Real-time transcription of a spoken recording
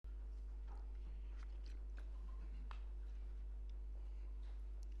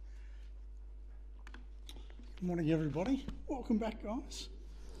Good morning, everybody. Welcome back, guys.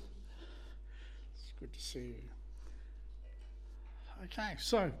 It's good to see you. Okay,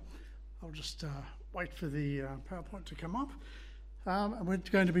 so I'll just wait for the PowerPoint to come up. And we're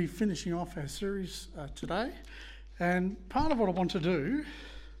going to be finishing off our series today. And part of what I want to do,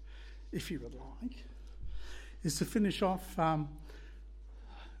 if you would like, is to finish off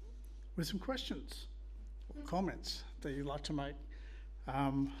with some questions or comments that you'd like to make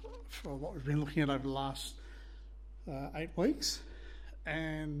for what we've been looking at over the last 8 weeks,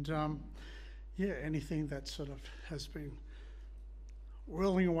 and anything that sort of has been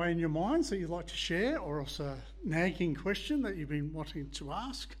whirling away in your minds that you'd like to share, or also a nagging question that you've been wanting to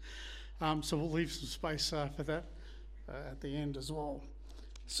ask. So we'll leave some space for that at the end as well.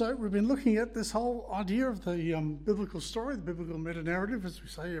 So we've been looking at this whole idea of the biblical story, the biblical meta-narrative, as we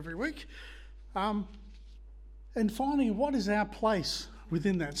say every week, and finding what is our place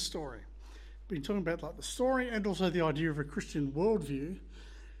within that story. Been talking about like the story and also the idea of a Christian worldview.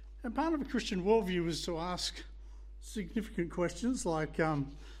 And part of a Christian worldview is to ask significant questions like,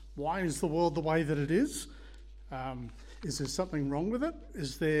 why is the world the way that it is? Is there something wrong with it?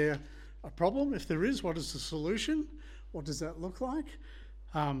 Is there a problem? If there is, what is the solution? What does that look like?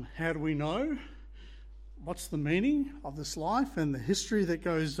 How do we know? What's the meaning of this life and the history that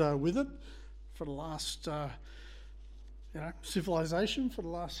goes with it for the last civilization for the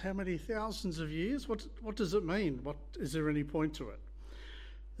last how many thousands of years? What does it mean? Is there any point to it?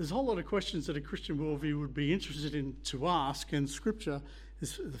 There's a whole lot of questions that a Christian worldview would be interested in to ask, and Scripture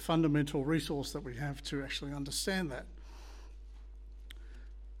is the fundamental resource that we have to actually understand that.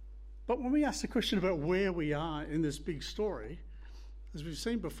 But when we ask the question about where we are in this big story, as we've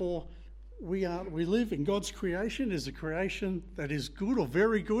seen before, we live in God's creation, is a creation that is good or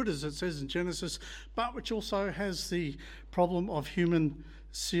very good, as it says in Genesis, but which also has the problem of human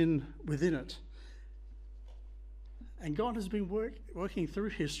sin within it. And God has been working through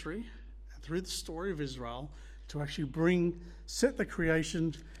history and through the story of Israel to actually set the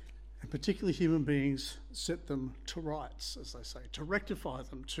creation, and particularly human beings, set them to rights, as they say, to rectify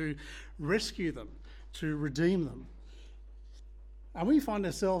them, to rescue them, to redeem them. And we find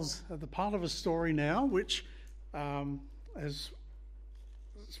ourselves at the part of a story now which, let's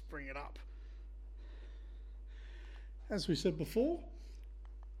bring it up. As we said before,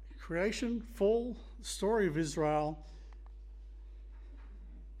 creation, fall, the story of Israel,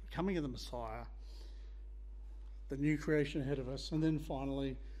 the coming of the Messiah, the new creation ahead of us, and then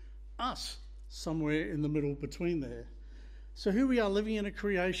finally us, somewhere in the middle between there. So here we are living in a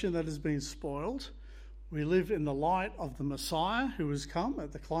creation that has been spoiled. We live in the light of the Messiah who has come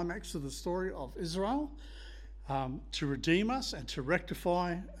at the climax of the story of Israel to redeem us and to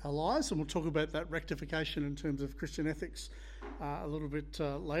rectify our lives. And we'll talk about that rectification in terms of Christian ethics a little bit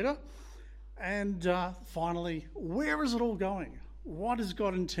later. And finally, where is it all going? What does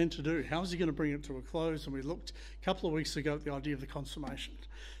God intend to do? How is he going to bring it to a close? And we looked a couple of weeks ago at the idea of the consummation.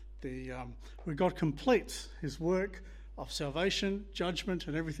 Where God completes his work of salvation, judgment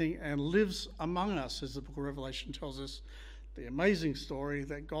and everything, and lives among us, as the book of Revelation tells us, the amazing story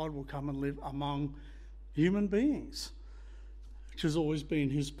that God will come and live among human beings, which has always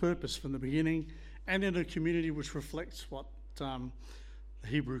been his purpose from the beginning, and in a community which reflects what the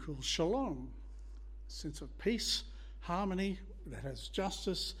Hebrew calls shalom, a sense of peace, harmony, that has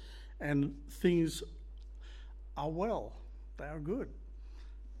justice, and things are well, they are good.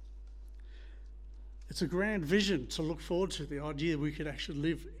 It's a grand vision to look forward to, the idea we could actually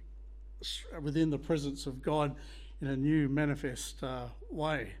live within the presence of God in a new manifest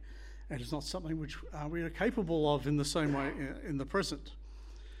way. And it's not something which we are capable of in the same way in the present.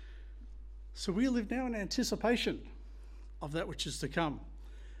 So we live now in anticipation of that which is to come.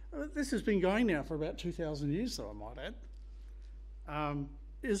 This has been going now for about 2,000 years, though, I might add.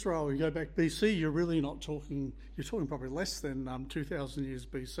 Israel, you go back BC, you're talking probably less than 2,000 years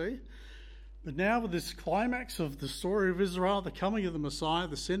BC. But now with this climax of the story of Israel, the coming of the Messiah,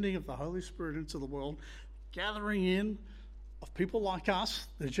 the sending of the Holy Spirit into the world, gathering in of people like us,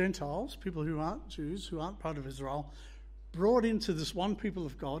 the Gentiles, people who aren't Jews, who aren't part of Israel, brought into this one people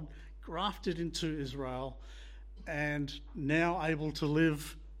of God, grafted into Israel, and now able to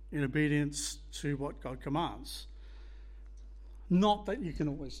live in obedience to what God commands. Not that you can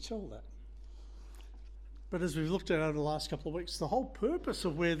always tell that. But as we've looked at over the last couple of weeks, the whole purpose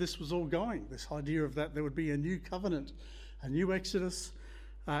of where this was all going, this idea of that there would be a new covenant, a new Exodus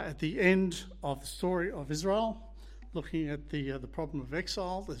at the end of the story of Israel, looking at the problem of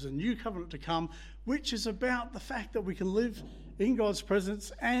exile. There's a new covenant to come, which is about the fact that we can live in God's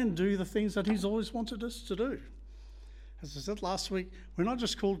presence and do the things that he's always wanted us to do. As I said last week, we're not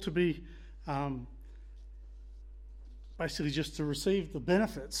just called to be basically just to receive the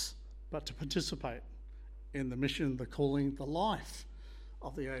benefits, but to participate in the mission, the calling, the life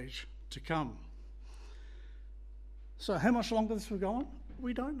of the age to come. So how much longer this will go on?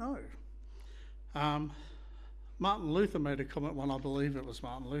 We don't know. Martin Luther made a comment I believe it was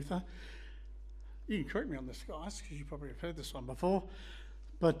Martin Luther. You can correct me on this, guys, because you probably have heard this one before.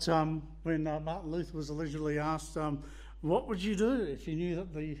 But when Martin Luther was allegedly asked, what would you do if you knew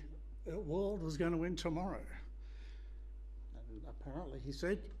that the world was going to end tomorrow? And apparently he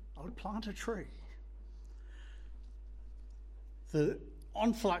said, I would plant a tree. The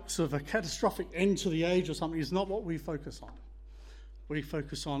influx of a catastrophic end to the age or something is not what we focus on. We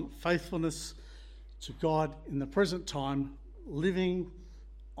focus on faithfulness to God in the present time, living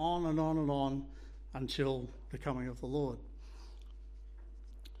on and on and on until the coming of the Lord.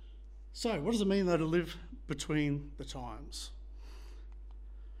 So, what does it mean, though, to live between the times?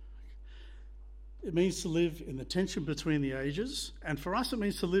 It means to live in the tension between the ages, and for us it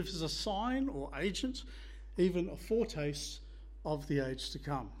means to live as a sign or agent, even a foretaste of the age to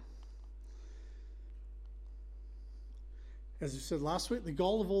come. As we said last week, the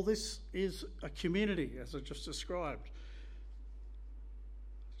goal of all this is a community, as I just described.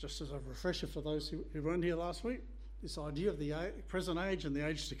 Just as a refresher for those who weren't here last week, this idea of the present age and the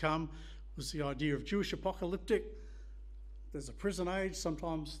age to come was the idea of Jewish apocalyptic. There's a present age,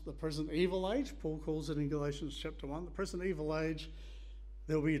 sometimes the present evil age. Paul calls it in Galatians chapter 1, the present evil age.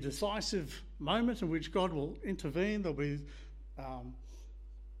 There'll be a decisive moment in which God will intervene. There'll be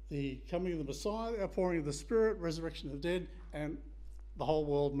the coming of the Messiah, the outpouring of the Spirit, resurrection of the dead, and the whole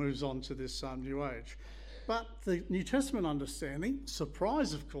world moves on to this new age. But the New Testament understanding,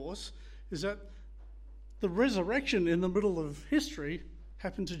 surprise of course, is that the resurrection in the middle of history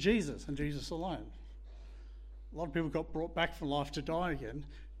happened to Jesus and Jesus alone. A lot of people got brought back from life to die again.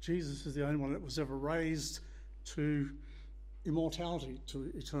 Jesus is the only one that was ever raised to immortality,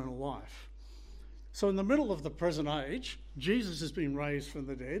 to eternal life. So in the middle of the present age, Jesus has been raised from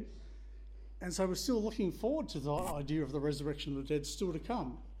the dead, and so we're still looking forward to the idea of the resurrection of the dead still to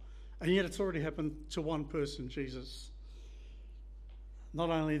come. And yet it's already happened to one person, Jesus. Not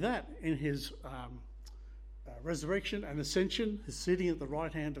only that, in his resurrection and ascension, his sitting at the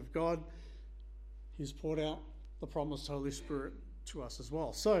right hand of God, he's poured out the promised Holy Spirit to us as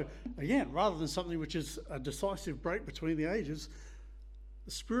well. So again, rather than something which is a decisive break between the ages,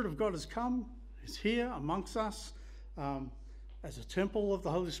 the Spirit of God has come, is here amongst us as a temple of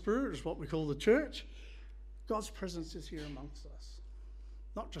the Holy Spirit, is what we call the church. God's presence is here amongst us,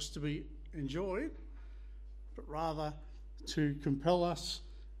 not just to be enjoyed, but rather to compel us,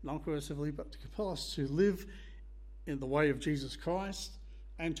 non-coercively, but to compel us to live in the way of Jesus Christ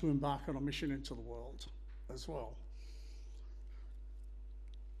and to embark on a mission into the world as well.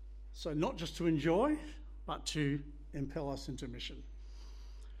 So not just to enjoy, but to impel us into mission.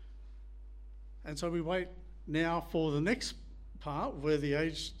 And so we wait now for the next part where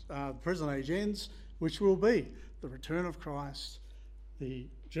the present age ends, which will be the return of Christ, the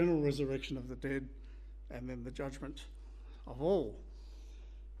general resurrection of the dead, and then the judgment of all.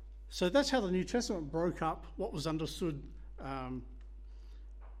 So that's how the New Testament broke up what was understood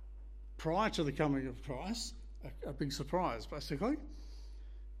prior to the coming of Christ, a big surprise, basically.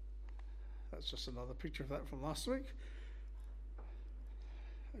 That's just another picture of that from last week.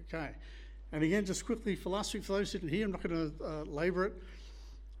 Okay. And again, just quickly for last week, for those who didn't hear, I'm not going to labour it.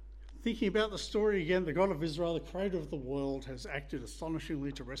 Thinking about the story again, the God of Israel, the creator of the world, has acted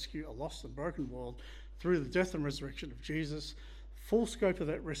astonishingly to rescue a lost and broken world through the death and resurrection of Jesus. The full scope of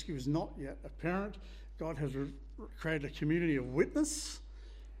that rescue is not yet apparent. God has created a community of witness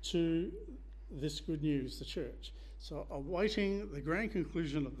to this good news, the church. So awaiting the grand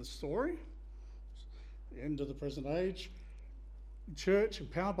conclusion of the story, the end of the present age, the church,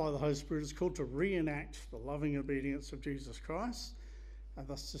 empowered by the Holy Spirit, is called to reenact the loving obedience of Jesus Christ, and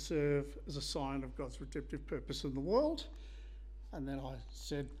thus to serve as a sign of God's redemptive purpose in the world. And then I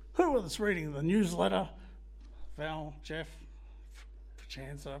said, who was reading the newsletter? Val, Jeff,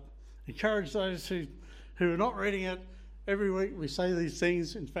 Chancer. Encourage those who are not reading it. Every week we say these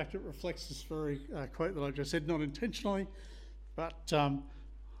things. In fact, it reflects this very quote that I just said, not intentionally, but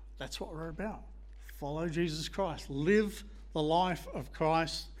that's what we're about. Follow Jesus Christ. Live the life of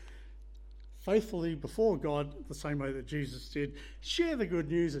Christ faithfully before God the same way that Jesus did. Share the good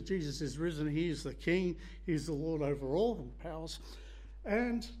news that Jesus is risen. He is the King. He is the Lord over all and powers.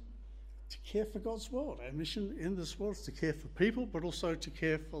 And to care for God's world. Our mission in this world is to care for people, but also to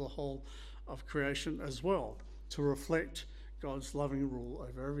care for the whole of creation as well, to reflect God's loving rule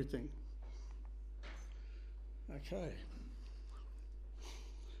over everything. Okay.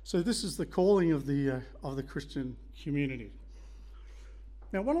 So this is the calling of the Christian community.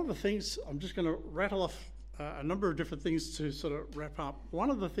 Now, one of the things, I'm just going to rattle off a number of different things to sort of wrap up. One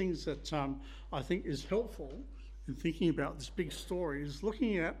of the things that I think is helpful in thinking about this big story is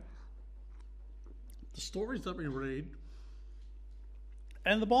looking at the stories that we read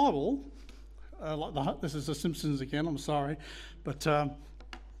and the Bible. This is The Simpsons again, I'm sorry, but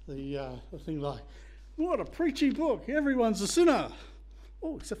the thing like, what a preachy book, everyone's a sinner.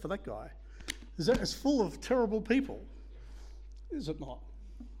 Oh, except for that guy. It's full of terrible people, is it not?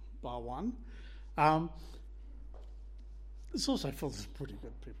 Bar one. It's also full of pretty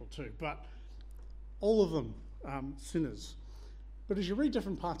good people too, but all of them sinners. But as you read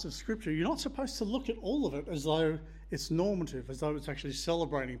different parts of Scripture, you're not supposed to look at all of it as though it's normative, as though it's actually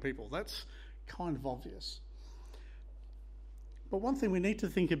celebrating people. That's kind of obvious. But one thing we need to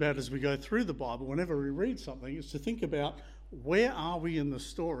think about as we go through the Bible, whenever we read something, is to think about where are we in the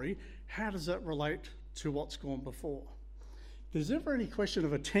story? How does that relate to what's gone before? If there's ever any question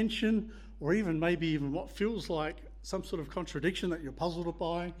of attention, or even maybe even what feels like some sort of contradiction that you're puzzled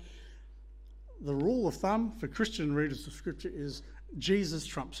by, the rule of thumb for Christian readers of Scripture is Jesus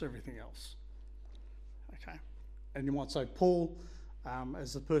trumps everything else. Okay, and you might say Paul,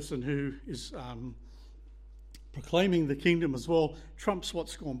 as the person who is proclaiming the kingdom as well, trumps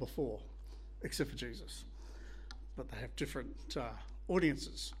what's gone before, except for Jesus. But they have different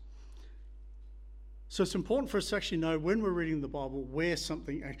audiences. So it's important for us to actually know when we're reading the Bible where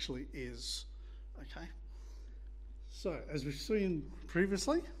something actually is. Okay? So, as we've seen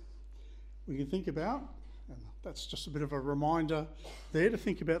previously, we can think about, and that's just a bit of a reminder there to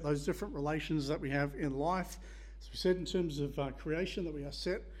think about those different relations that we have in life. As we said, in terms of creation, that we are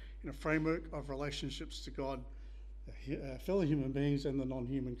set in a framework of relationships to God, fellow human beings, and the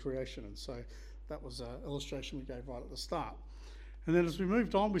non-human creation. And so that was an illustration we gave right at the start. And then as we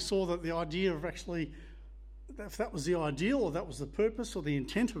moved on, we saw that the idea of actually, if that was the ideal or that was the purpose or the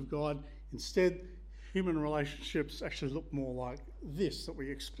intent of God, instead human relationships actually look more like this, that we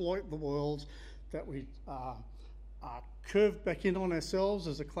exploit the world, that we curve back in on ourselves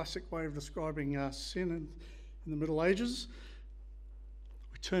as a classic way of describing sin in the Middle Ages.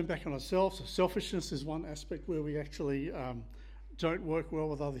 We turn back on ourselves. So selfishness is one aspect where we actually don't work well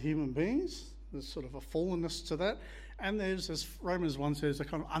with other human beings. There's sort of a fallenness to that. And there's, as Romans 1 says, a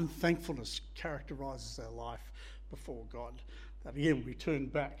kind of unthankfulness characterises our life before God. That again, we turn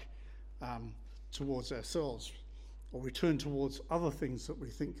back towards ourselves, or we turn towards other things that we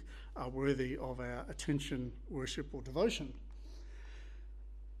think are worthy of our attention, worship, or devotion.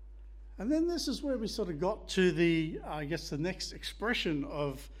 And then this is where we sort of got to the next expression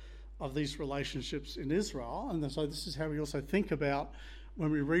of these relationships in Israel. And so this is how we also think about when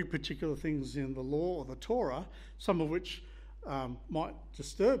we read particular things in the law or the Torah, some of which might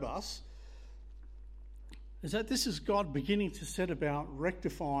disturb us, is that this is God beginning to set about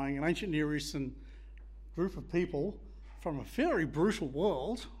rectifying an ancient Near Eastern group of people from a very brutal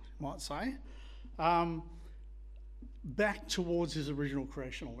world, you might say, back towards his original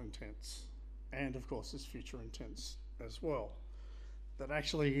creational intents, and of course his future intents as well. That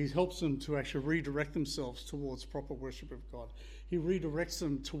actually he helps them to actually redirect themselves towards proper worship of God. He redirects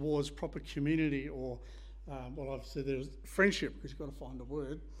them towards proper community, or well, I've said there's friendship, because you've got to find a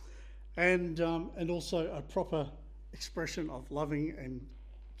word, and also a proper expression of loving and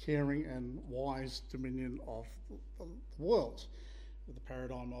caring and wise dominion of the world, with the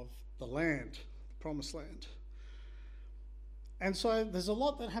paradigm of the land, the promised land. And so there's a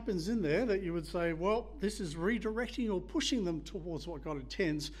lot that happens in there that you would say, well, this is redirecting or pushing them towards what God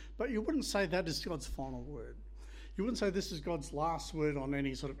intends, but you wouldn't say that is God's final word. You wouldn't say this is God's last word on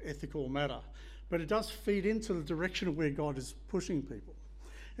any sort of ethical matter, but it does feed into the direction of where God is pushing people.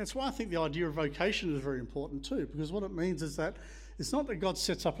 That's why I think the idea of vocation is very important too, because what it means is that it's not that God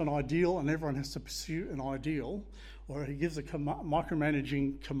sets up an ideal and everyone has to pursue an ideal, or he gives a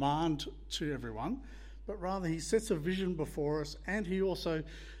micromanaging command to everyone, but rather he sets a vision before us, and he also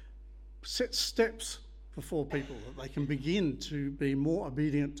sets steps before people that they can begin to be more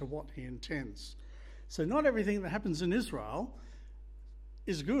obedient to what he intends. So not everything that happens in Israel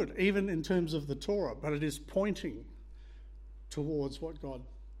is good, even in terms of the Torah, but it is pointing towards what God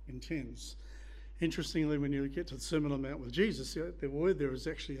intends. Interestingly, when you get to the Sermon on the Mount with Jesus, the word there is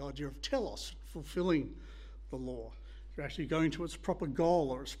actually the idea of telos, fulfilling the law. You're actually going to its proper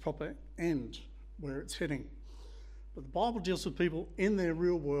goal or its proper end, where it's heading. But the Bible deals with people in their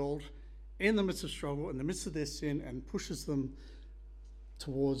real world, in the midst of struggle, in the midst of their sin, and pushes them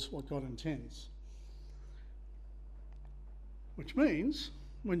towards what God intends. Which means,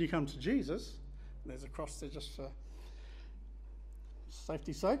 when you come to Jesus, there's a cross there just for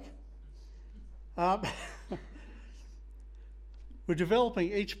safety's sake. We're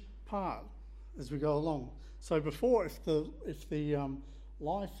developing each part as we go along. So before, if the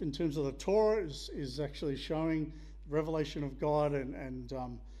life in terms of the Torah is actually showing revelation of God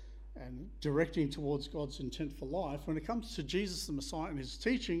and directing towards God's intent for life, when it comes to Jesus the Messiah and his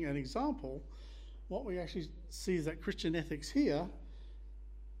teaching and example, what we actually see is that Christian ethics here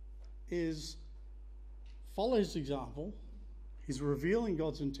follows his example. He's revealing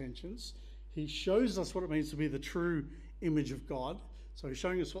God's intentions. He shows us what it means to be the true image of God. So he's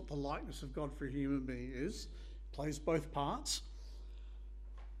showing us what the likeness of God for a human being is. Plays both parts.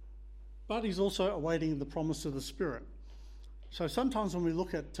 But he's also awaiting the promise of the Spirit. So sometimes when we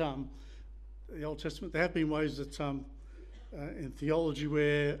look at the Old Testament, there have been ways that in theology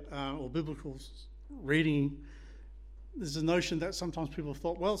or biblical reading, there's a notion that sometimes people have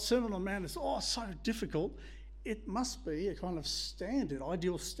thought, well, Sermon on the Mount is so difficult. It must be a kind of standard,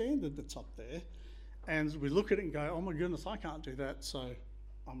 ideal standard that's up there. And we look at it and go, oh my goodness, I can't do that, so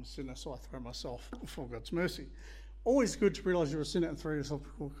I'm a sinner, so I throw myself before God's mercy. Always good to realise you're a sinner and throw yourself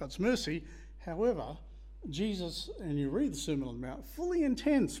before God's mercy. However, Jesus, and you read the Sermon on the Mount, fully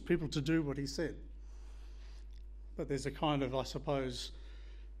intends people to do what he said. But there's a kind of, I suppose,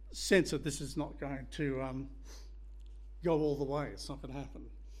 sense that this is not going to go all the way. It's not going to happen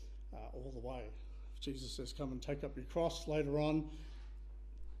all the way. If Jesus says, come and take up your cross later on,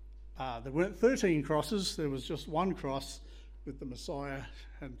 there weren't 13 crosses, there was just one cross with the Messiah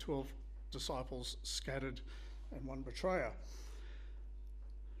and 12 disciples scattered and one betrayer.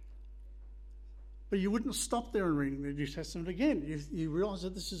 But you wouldn't stop there in reading the New Testament again. You realise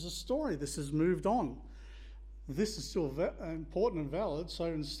that this is a story, this has moved on. This is still important and valid, so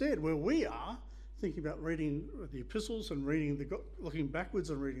instead, where we are, thinking about reading the epistles and looking backwards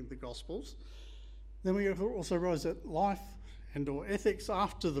and reading the Gospels, then we also realise that life and/or ethics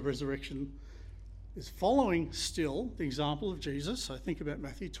after the resurrection is following still the example of Jesus. So think about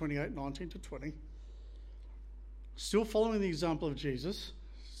Matthew 28:19-20. Still following the example of Jesus.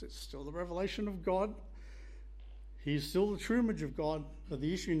 It's still the revelation of God. He's still the true image of God, but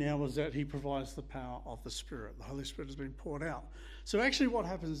the issue now is that he provides the power of the Spirit. The Holy Spirit has been poured out. So actually what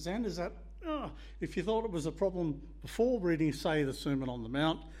happens then is that if you thought it was a problem before reading, say, the Sermon on the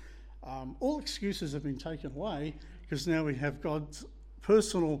Mount, all excuses have been taken away because now we have God's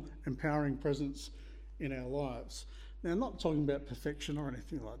personal empowering presence in our lives. Now, I'm not talking about perfection or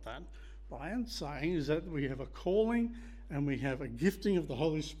anything like that. What I am saying is that we have a calling and we have a gifting of the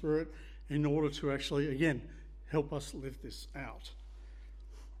Holy Spirit in order to actually, again, help us live this out.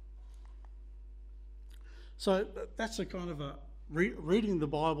 So that's a kind of a reading the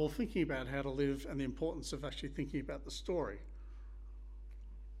Bible, thinking about how to live, and the importance of actually thinking about the story.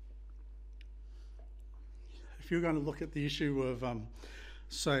 If you're going to look at the issue of,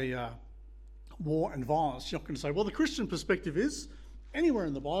 war and violence, you're not going to say, well, the Christian perspective is anywhere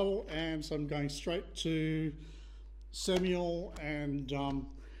in the Bible, and so I'm going straight to Samuel and,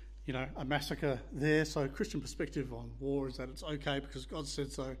 a massacre there. So Christian perspective on war is that it's okay because God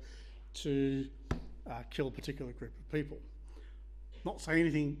said so to kill a particular group of people. Not saying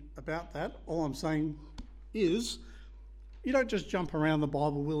anything about that. All I'm saying is you don't just jump around the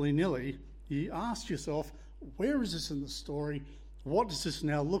Bible willy-nilly. You ask yourself, where is this in the story? What does this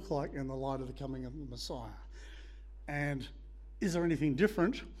now look like in the light of the coming of the Messiah? And is there anything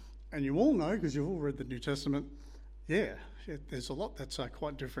different? And you all know, because you've all read the New Testament, there's a lot that's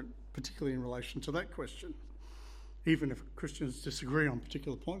quite different, particularly in relation to that question, even if Christians disagree on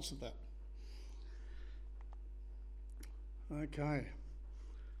particular points of that. Okay.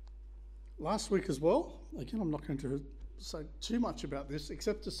 Last week as well, again, I'm not going to say too much about this,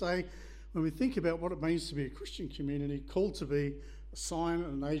 except to say, when we think about what it means to be a Christian community, called to be a sign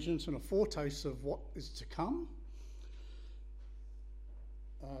and an agent and a foretaste of what is to come,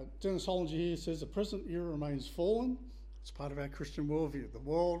 Dennis Hollinger here says the present era remains fallen. It's part of our Christian worldview. The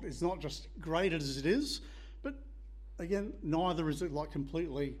world is not just great as it is, but again, neither is it like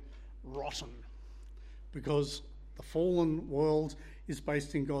completely rotten, because the fallen world is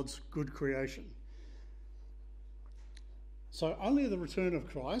based in God's good creation. So only the return of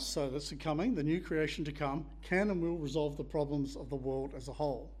Christ, so that's coming, the new creation to come, can and will resolve the problems of the world as a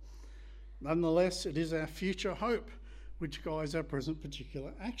whole. Nonetheless, it is our future hope which guides our present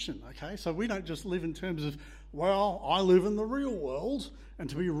particular action, okay? So we don't just live in terms of, well, I live in the real world, and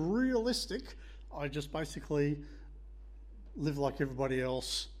to be realistic, I just basically live like everybody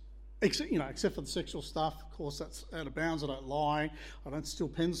else, except for the sexual stuff. Of course, that's out of bounds. I don't lie. I don't steal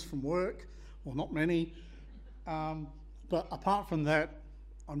pens from work, well, not many. But apart from that,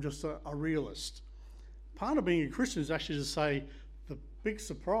 I'm just a realist. Part of being a Christian is actually to say big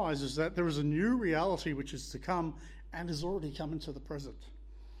surprise is that there is a new reality which is to come and has already come into the present.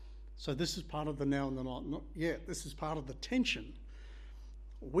 So this is part of the now and the not yet. This is part of the tension.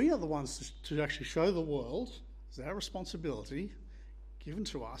 We are the ones to actually show the world, it's our responsibility given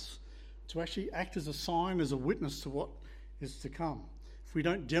to us, to actually act as a sign, as a witness to what is to come. If we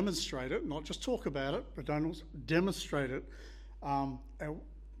don't demonstrate it, not just talk about it, but don't also demonstrate it, our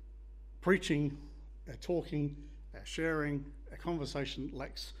preaching, our talking, our sharing, our conversation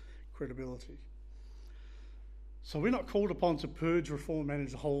lacks credibility. So we're not called upon to purge, reform,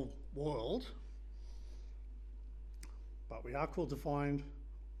 manage the whole world, but we are called to find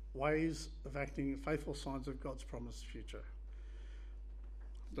ways of acting faithful signs of God's promised future.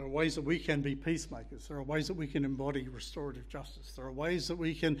 There are ways that we can be peacemakers. There are ways that we can embody restorative justice. There are ways that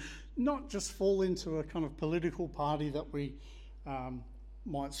we can not just fall into a kind of political party that we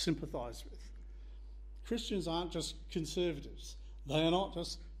might sympathise with. Christians aren't just conservatives. They are not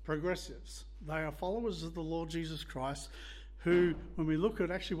just progressives. They are followers of the Lord Jesus Christ who, when we look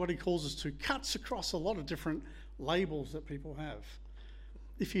at actually what he calls us to, cuts across a lot of different labels that people have.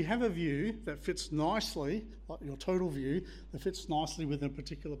 If you have a view that fits nicely, like your total view, that fits nicely within a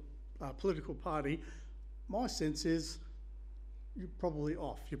particular political party, my sense is you're probably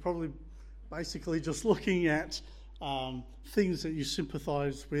off. You're probably basically just looking at things that you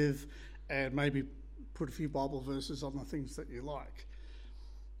sympathise with and maybe put a few Bible verses on the things that you like.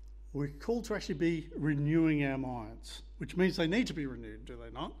 We're called to actually be renewing our minds, which means they need to be renewed, do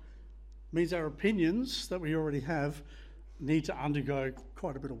they not? It means our opinions that we already have need to undergo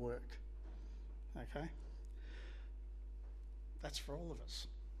quite a bit of work. Okay? That's for all of us.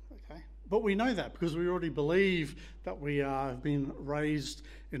 Okay? But we know that because we already believe that we have been raised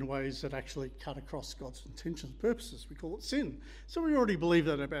in ways that actually cut across God's intentions and purposes. We call it sin. So we already believe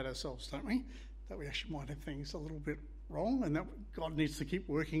that about ourselves, don't we? That we actually might have things a little bit wrong and that God needs to keep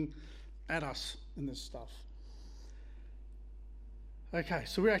working at us in this stuff. Okay,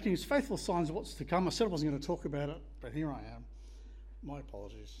 so we're acting as faithful signs of what's to come. I said I wasn't going to talk about it, but here I am. My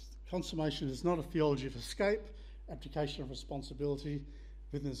apologies. Consummation is not a theology of escape, abdication of responsibility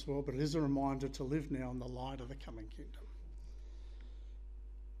within this world, but it is a reminder to live now in the light of the coming kingdom.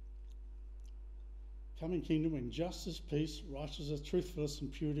 Coming kingdom when justice, peace, righteousness, truthfulness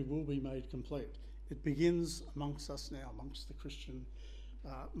and purity will be made complete. It begins amongst us now, amongst the Christian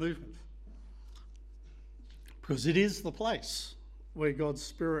movement. Because it is the place where God's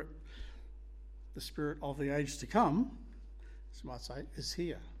Spirit, the Spirit of the age to come, as you might say, is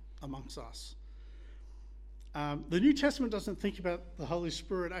here amongst us. The New Testament doesn't think about the Holy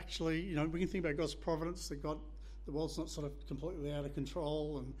Spirit actually, we can think about God's providence, that the world's not sort of completely out of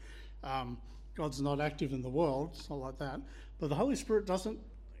control and God's not active in the world. It's not like that. But the Holy Spirit doesn't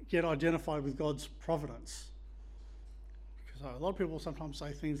get identified with God's providence. Because a lot of people sometimes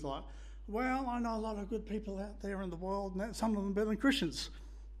say things like, well, I know a lot of good people out there in the world, and some of them better than Christians.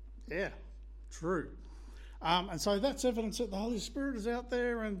 Yeah, true. And so that's evidence that the Holy Spirit is out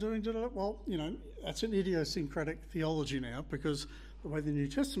there and doing it. Well, that's an idiosyncratic theology now, because the way the New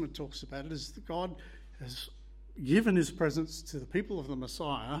Testament talks about it is that God has given his presence to the people of the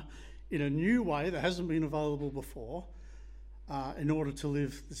Messiah in a new way that hasn't been available before in order to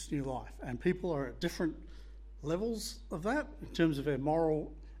live this new life. And people are at different levels of that in terms of their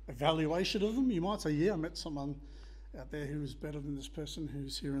moral evaluation of them. You might say, yeah, I met someone out there who was better than this person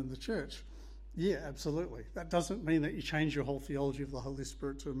who's here in the church. Yeah, absolutely. That doesn't mean that you change your whole theology of the Holy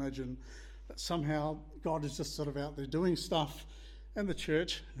Spirit to imagine that somehow God is just sort of out there doing stuff and the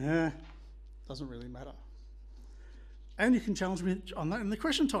church, doesn't really matter. And you can challenge me on that in the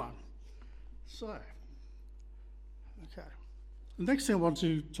question time. So, okay. The next thing I want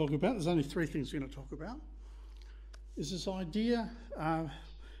to talk about, there's only three things we're going to talk about, is this idea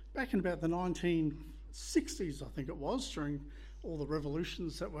back in about the 1960s, I think it was, during all the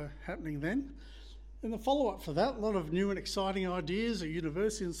revolutions that were happening then. In the follow-up for that, a lot of new and exciting ideas at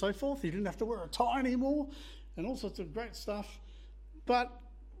university and so forth. You didn't have to wear a tie anymore and all sorts of great stuff. But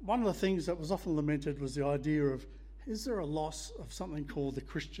one of the things that was often lamented was the idea of, is there a loss of something called the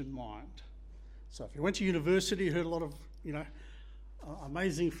Christian mind? So if you went to university, you heard a lot of,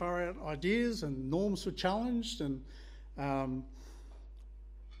 amazing far-out ideas and norms were challenged and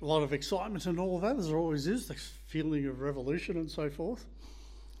a lot of excitement and all of that, as there always is, the feeling of revolution and so forth.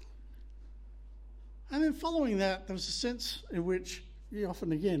 And then following that, there was a sense in which you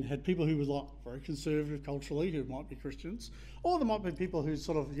often, again, had people who were very conservative culturally, who might be Christians, or there might be people who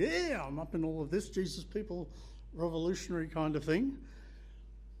sort of, I'm up in all of this, Jesus people, revolutionary kind of thing.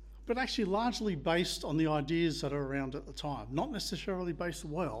 but actually largely based on the ideas that are around at the time, not necessarily based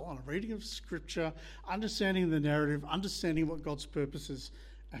well on a reading of Scripture, understanding the narrative, understanding what God's purposes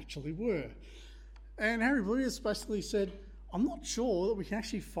actually were. And Harry Bluiers basically said, I'm not sure that we can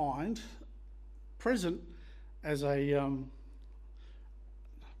actually find present as a, I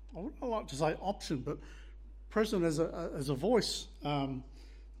wouldn't like to say option, but present as a voice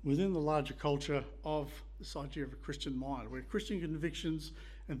within the larger culture of this idea of a Christian mind, where Christian convictions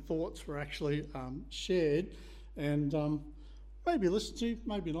and thoughts were actually shared and maybe listened to,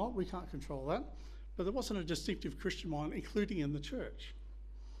 maybe not, we can't control that, but there wasn't a distinctive Christian mind, including in the church.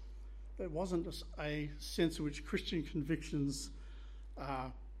 There wasn't a sense in which Christian convictions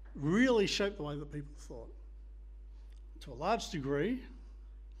really shaped the way that people thought. To a large degree,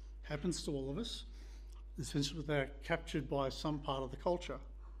 happens to all of us, the sense that they're captured by some part of the culture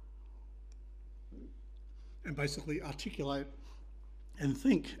and basically articulate and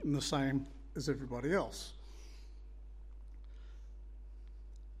think in the same as everybody else.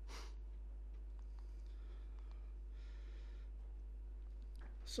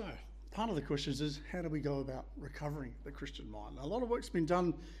 So, part of the question is, how do we go about recovering the Christian mind? Now, a lot of work's been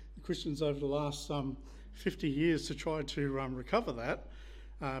done with Christians over the last 50 years to try to recover that,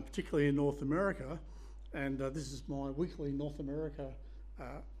 particularly in North America. And this is my weekly North America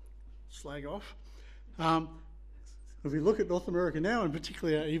slag off. If we look at North America now, and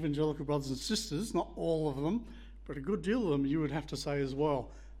particularly our evangelical brothers and sisters, not all of them, but a good deal of them, you would have to say as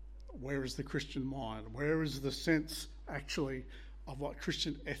well, where is the Christian mind? Where is the sense actually of what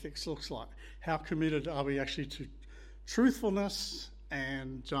Christian ethics looks like? How committed are we actually to truthfulness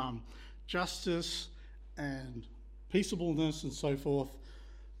and justice and peaceableness and so forth,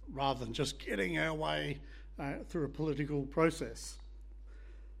 rather than just getting our way through a political process?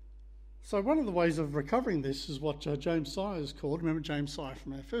 So one of the ways of recovering this is what James Sire has called, remember James Sire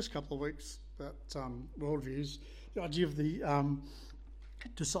from our first couple of weeks, that worldviews, the idea of the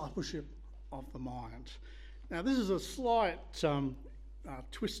discipleship of the mind. Now this is a slight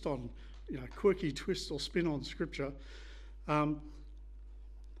twist on, quirky twist or spin on Scripture, but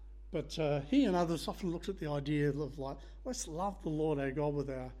he and others often looked at the idea of let's love the Lord our God with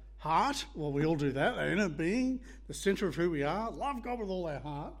our heart. Well, we all do that, our inner being, the centre of who we are. Love God with all our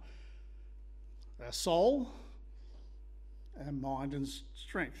heart, our soul, our mind and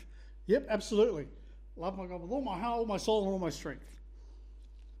strength. Yep, absolutely. Love my God with all my heart, all my soul and all my strength.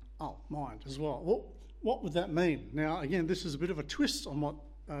 Oh, mind as well. Well, what would that mean? Now, again, this is a bit of a twist on what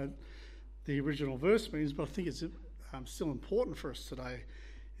the original verse means, but I think it's still important for us today,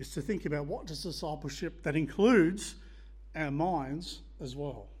 is to think about what does discipleship that includes our minds as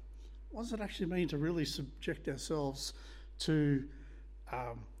well. What does it actually mean to really subject ourselves to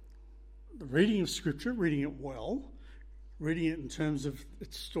the reading of Scripture, reading it well, reading it in terms of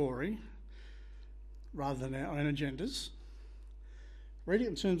its story, rather than our own agendas, reading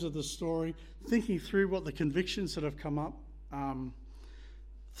it in terms of the story, thinking through what the convictions that have come up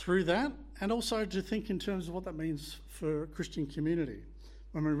through that, and also to think in terms of what that means for a Christian community.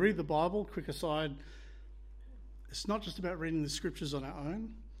 When we read the Bible, quick aside, it's not just about reading the Scriptures on our own.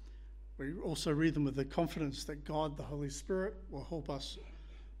 We also read them with the confidence that God, the Holy Spirit, will help us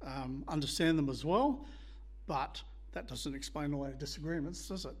understand them as well, but that doesn't explain away disagreements,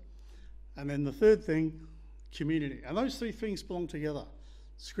 does it? And then the third thing, community. And those three things belong together: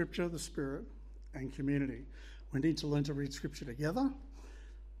 Scripture, the Spirit, and community. We need to learn to read Scripture together.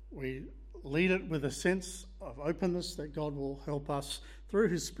 We lead it with a sense of openness that God will help us through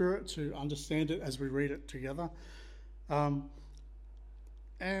His Spirit to understand it as we read it together. And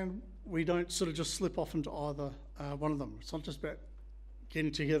we don't sort of just slip off into either one of them. It's not just about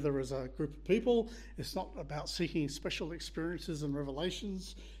getting together as a group of people. It's not about seeking special experiences and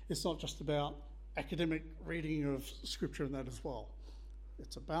revelations. It's not just about academic reading of Scripture and that as well.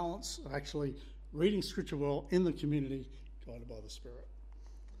 It's a balance of actually reading Scripture well in the community, guided by the Spirit.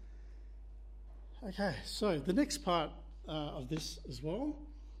 Okay, so the next part of this as well,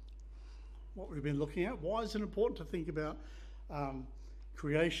 what we've been looking at, why is it important to think about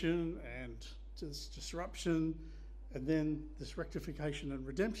creation and this disruption and then this rectification and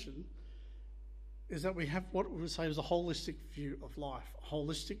redemption, is that we have what we would say is a holistic view of life, a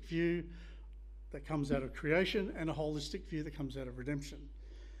holistic view that comes out of creation and a holistic view that comes out of redemption.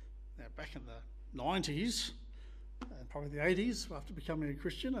 Now, back in the 90s, and probably the 80s, after becoming a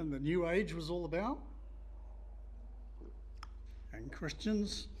Christian, and the New Age was all about, and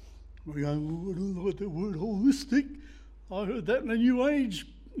Christians were going, oh, I don't know what that word holistic. I heard that in a New Age,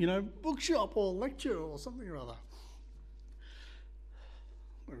 bookshop or lecture or something or other.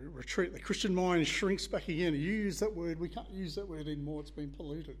 we retreat. The Christian mind shrinks back again. You use that word, we can't use that word anymore, it's been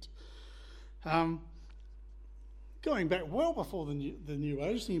polluted. Going back well before the New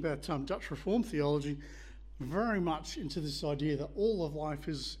Age, thinking about Dutch Reformed theology, very much into this idea that all of life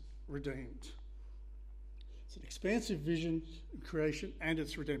is redeemed. It's an expansive vision of creation and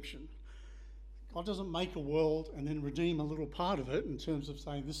its redemption. God doesn't make a world and then redeem a little part of it in terms of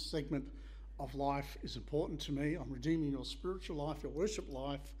saying this segment of life is important to me. I'm redeeming your spiritual life, your worship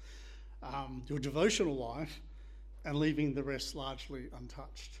life, your devotional life, and leaving the rest largely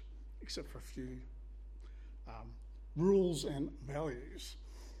untouched, except for a few rules and values.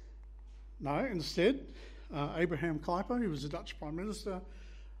 No, instead, Abraham Kuyper, who was a Dutch Prime Minister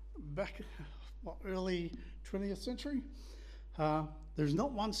back early 20th century, there's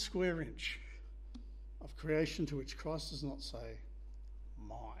not one square inch of creation to which Christ does not say,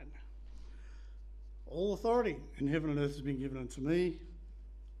 mine. All authority in heaven and earth has been given unto me.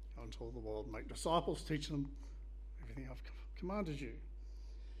 Go into all the world, make disciples, teach them everything I've commanded you.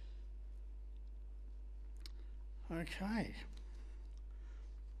 Okay.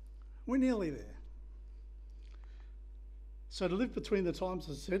 We're nearly there. So to live between the times,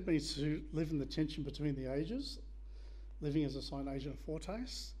 as I said, means to live in the tension between the ages, living as a sign, agent, and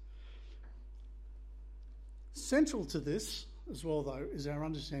foretaste. Central to this, as well, though, is our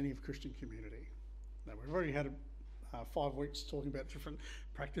understanding of Christian community. Now, we've already had 5 weeks talking about different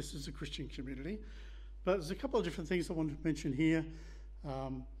practices of Christian community, but there's a couple of different things I want to mention here,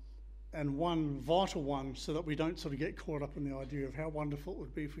 and one vital one, so that we don't sort of get caught up in the idea of how wonderful it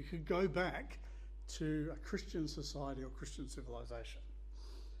would be if we could go back to a Christian society or Christian civilization.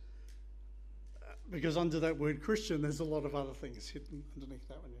 Because under that word Christian, there's a lot of other things hidden underneath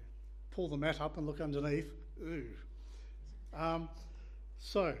that when you pull the mat up and look underneath. Ooh.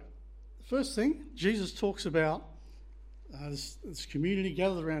 So, the first thing, Jesus talks about this community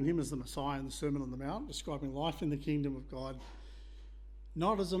gathered around him as the Messiah in the Sermon on the Mount, describing life in the kingdom of God,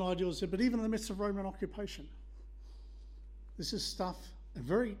 not as an ideal, but even in the midst of Roman occupation. This is stuff,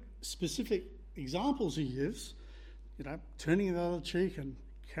 very specific examples he gives, turning the other cheek and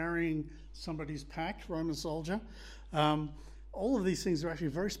carrying somebody's pack, Roman soldier. All of these things are actually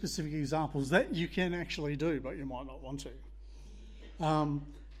very specific examples that you can actually do, but you might not want to.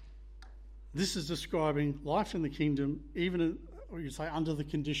 This is describing life in the kingdom, even, or you'd say, under the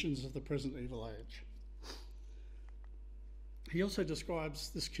conditions of the present evil age. He also describes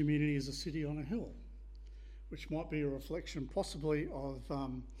this community as a city on a hill, which might be a reflection possibly of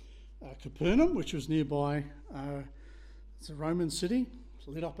Capernaum, which was nearby. It's a Roman city, it's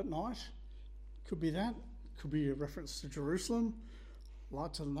lit up at night. Could be that. Could be a reference to Jerusalem,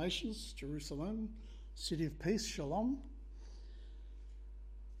 light to the nations, Jerusalem, city of peace, Shalom.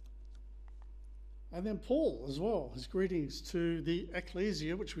 And then Paul as well, his greetings to the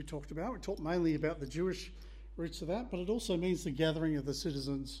ecclesia, which we talked about. We talked mainly about the Jewish roots of that, but it also means the gathering of the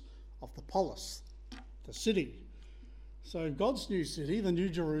citizens of the polis, the city. So God's new city, the new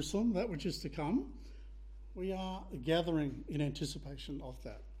Jerusalem, that which is to come, we are gathering in anticipation of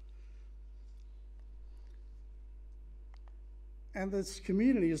that. And this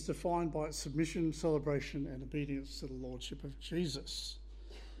community is defined by its submission, celebration, and obedience to the lordship of Jesus.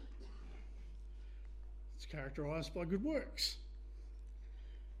 It's characterised by good works.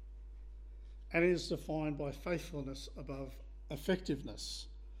 And it is defined by faithfulness above effectiveness.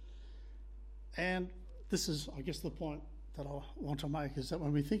 And this is, I guess, the point that I want to make, is that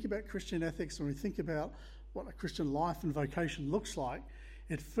when we think about Christian ethics, when we think about what a Christian life and vocation looks like,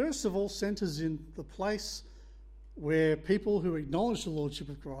 it first of all centres in the place where people who acknowledge the Lordship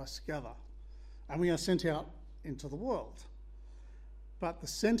of Christ gather. And we are sent out into the world. But the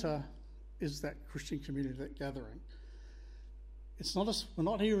centre is that Christian community, that gathering. It's not we're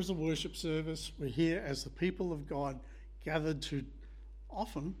not here as a worship service, we're here as the people of God gathered to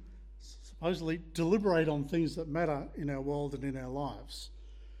often, supposedly, deliberate on things that matter in our world and in our lives.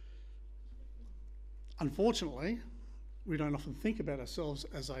 Unfortunately, we don't often think about ourselves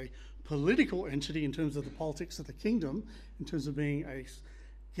as a political entity in terms of the politics of the kingdom, in terms of being a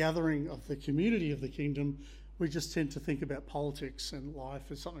gathering of the community of the kingdom. We just tend to think about politics and life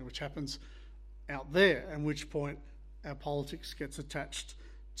as something which happens out there, at which point our politics gets attached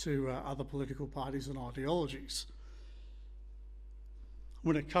to other political parties and ideologies.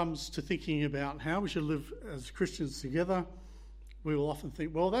 When it comes to thinking about how we should live as Christians together, we will often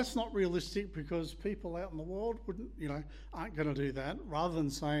think, well, that's not realistic because people out in the world aren't going to do that, rather than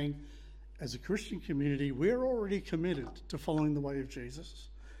saying, as a Christian community, we're already committed to following the way of Jesus.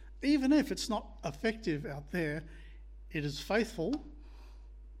 Even if it's not effective out there, it is faithful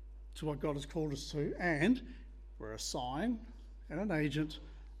to what God has called us to, and we're a sign and an agent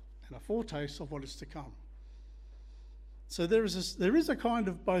and a foretaste of what is to come. So there is a kind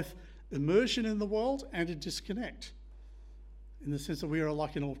of both immersion in the world and a disconnect, in the sense that we are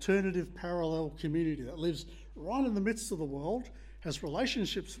like an alternative parallel community that lives right in the midst of the world, has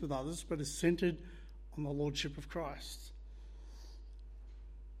relationships with others, but is centred on the Lordship of Christ.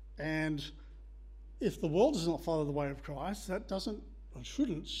 And if the world does not follow the way of Christ, that doesn't or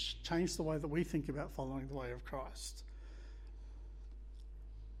shouldn't change the way that we think about following the way of Christ.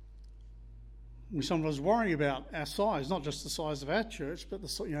 We sometimes worry about our size, not just the size of our church, but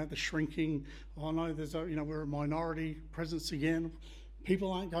the shrinking. Oh no, we're a minority presence again.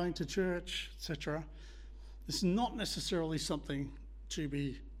 People aren't going to church, etc. It's not necessarily something to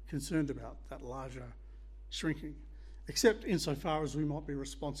be concerned about, that larger shrinking, except insofar as we might be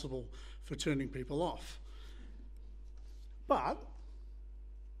responsible for turning people off. But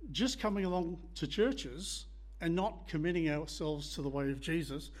just coming along to churches and not committing ourselves to the way of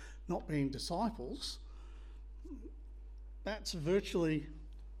Jesus, not being disciples, that's virtually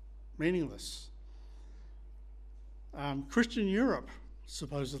meaningless. Christian Europe,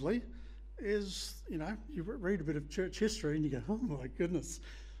 supposedly, is, you read a bit of church history and you go, oh my goodness,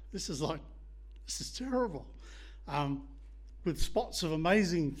 this is terrible. With spots of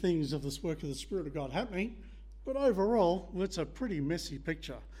amazing things of this work of the Spirit of God happening, but overall, it's a pretty messy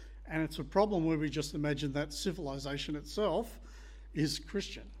picture. And it's a problem where we just imagine that civilization itself is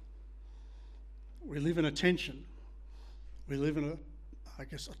Christian. We live in a tension. We live in a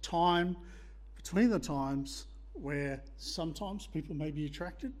time between the times where sometimes people may be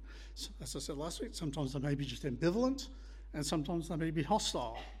attracted, as I said last week, sometimes they may be just ambivalent, and sometimes they may be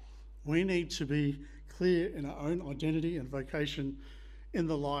hostile. We need to be clear in our own identity and vocation in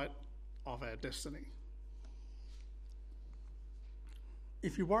the light of our destiny.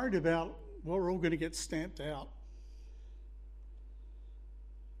 If you're worried about, we're all going to get stamped out,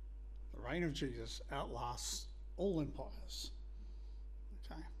 the reign of Jesus outlasts all empires,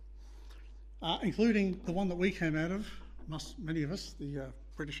 okay? Including the one that we came out of, many of us, the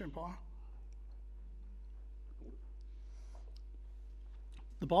British Empire.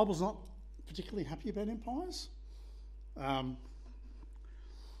 The Bible's not particularly happy about empires. 1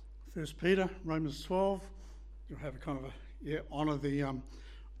 Peter, Romans 12, you'll have a kind of honour the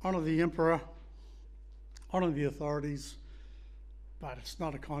emperor, honour the authorities, but it's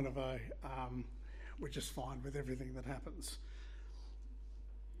not a kind of we're just fine with everything that happens.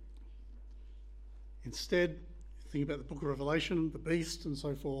 Instead, think about the book of Revelation, the beast and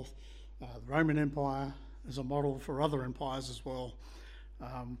so forth. The Roman Empire is a model for other empires as well.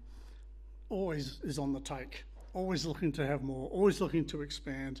 Always is on the take, always looking to have more, always looking to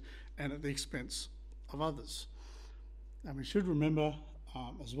expand, and at the expense of others. And we should remember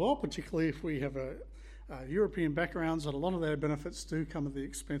as well, particularly if we have European backgrounds, that a lot of our benefits do come at the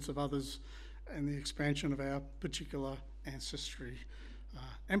expense of others and the expansion of our particular ancestry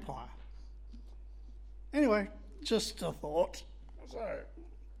empire. Anyway, just a thought. So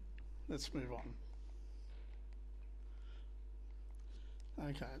let's move on.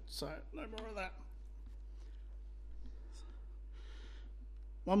 Okay, so no more of that.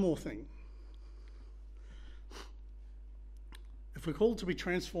 One more thing. If we're called to be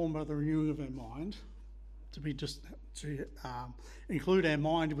transformed by the renewing of our mind, to include our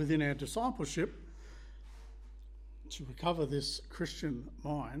mind within our discipleship, to recover this Christian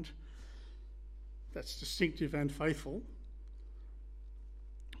mind that's distinctive and faithful,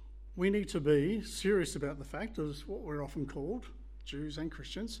 we need to be serious about the fact of what we're often called, Jews and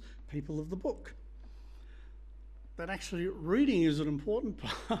Christians, people of the book. That actually reading is an important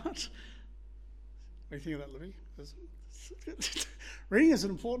part. What do you think of that, Libby? Reading is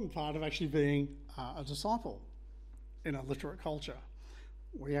an important part of actually being a disciple in a literate culture.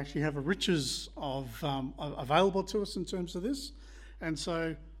 We actually have a riches available to us in terms of this. And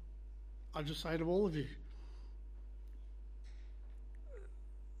so I just say to all of you,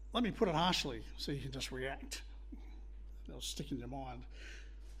 let me put it harshly so you can just react. It'll stick in your mind.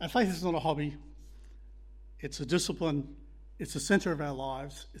 Our faith is not a hobby. It's a discipline. It's the centre of our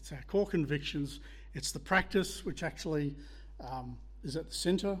lives. It's our core convictions. It's the practice which actually is at the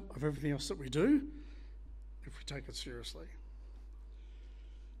centre of everything else that we do if we take it seriously.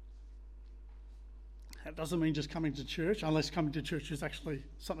 That doesn't mean just coming to church, unless coming to church is actually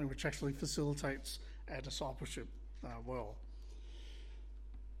something which actually facilitates our discipleship well.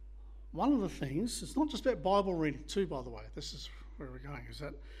 One of the things, it's not just about Bible reading too, by the way, this is where we're going, is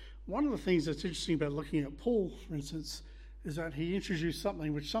that one of the things that's interesting about looking at Paul, for instance, is that he introduced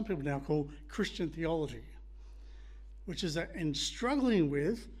something which some people now call Christian theology, which is that in struggling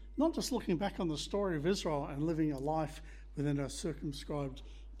with, not just looking back on the story of Israel and living a life within a circumscribed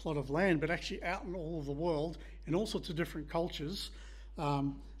plot of land, but actually out in all of the world in all sorts of different cultures,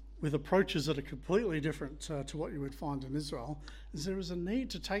 with approaches that are completely different to what you would find in Israel, is there is a need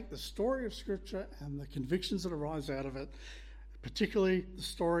to take the story of Scripture and the convictions that arise out of it, particularly the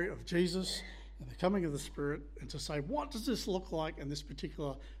story of Jesus and the coming of the Spirit, and to say, what does this look like in this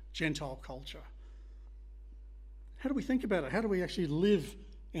particular Gentile culture? How do we think about it? How do we actually live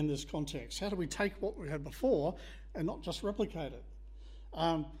in this context? How do we take what we had before and not just replicate it?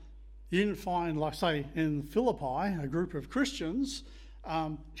 You didn't find, like say, in Philippi, a group of Christians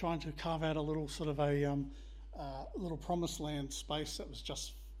trying to carve out a little sort of a little promised land space that was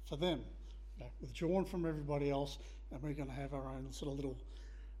just for them, withdrawn from everybody else, and we're going to have our own sort of little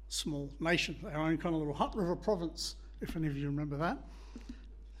small nation, our own kind of little Hutt River province, if any of you remember that.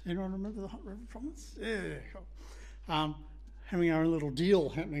 Anyone remember the Hutt River province? Yeah, cool. Having our own little deal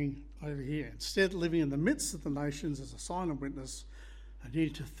happening over here. Instead, living in the midst of the nations as a sign and witness, I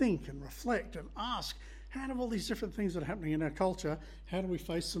need to think and reflect and ask, how do all these different things that are happening in our culture, how do we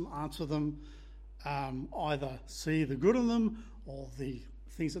face them, answer them, either see the good in them or the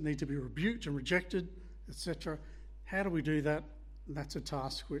things that need to be rebuked and rejected, etc. How do we do that? And that's a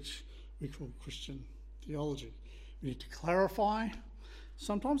task which we call Christian theology. We need to clarify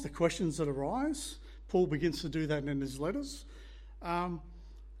sometimes the questions that arise. Paul begins to do that in his letters. Some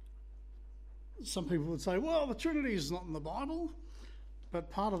people would say, well, the Trinity is not in the Bible. But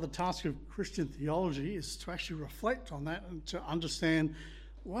part of the task of Christian theology is to actually reflect on that and to understand,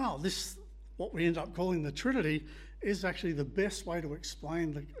 wow, this, what we end up calling the Trinity, is actually the best way to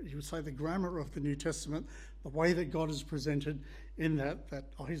explain, you would say, the grammar of the New Testament, the way that God is presented in that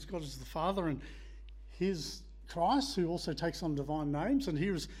his God is the Father and his Christ, who also takes on divine names, and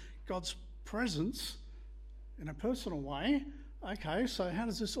here is God's presence in a personal way. Okay, so how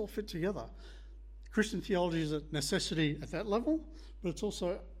does this all fit together? Christian theology is a necessity at that level, but it's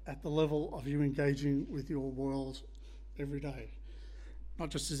also at the level of you engaging with your world every day. Not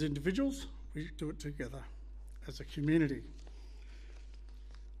just as individuals, we do it together as a community.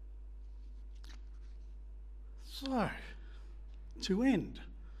 So, to end,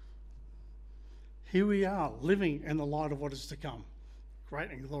 here we are living in the light of what is to come. Great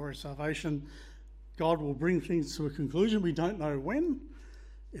and glorious salvation. God will bring things to a conclusion. We don't know when.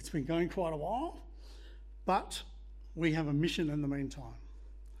 It's been going quite a while. But we have a mission in the meantime.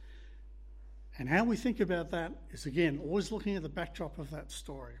 And how we think about that is, again, always looking at the backdrop of that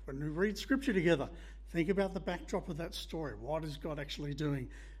story. When we read Scripture together, think about the backdrop of that story. What is God actually doing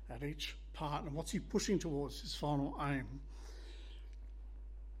at each part, and what's he pushing towards his final aim?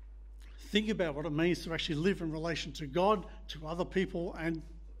 Think about what it means to actually live in relation to God, to other people, and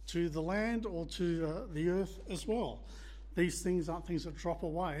to the land or to the earth as well. These things aren't things that drop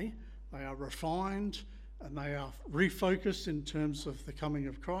away. They are refined and they are refocused in terms of the coming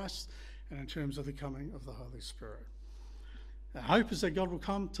of Christ and in terms of the coming of the Holy Spirit. Our hope is that God will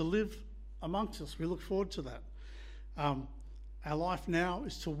come to live amongst us. We look forward to that. Our life now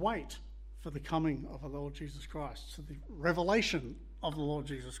is to wait for the coming of the Lord Jesus Christ, to the revelation of the Lord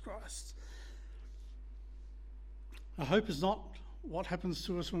Jesus Christ. Our hope is not what happens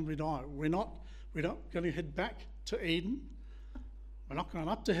to us when we die. We're not going to head back to Eden. We're not going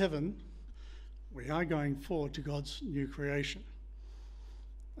up to heaven. We are going forward to God's new creation.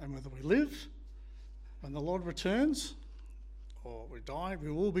 And whether we live when the Lord returns or we die,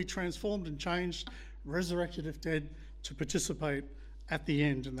 we will be transformed and changed, resurrected if dead, to participate at the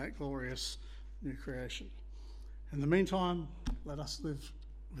end in that glorious new creation. In the meantime, let us live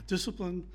with discipline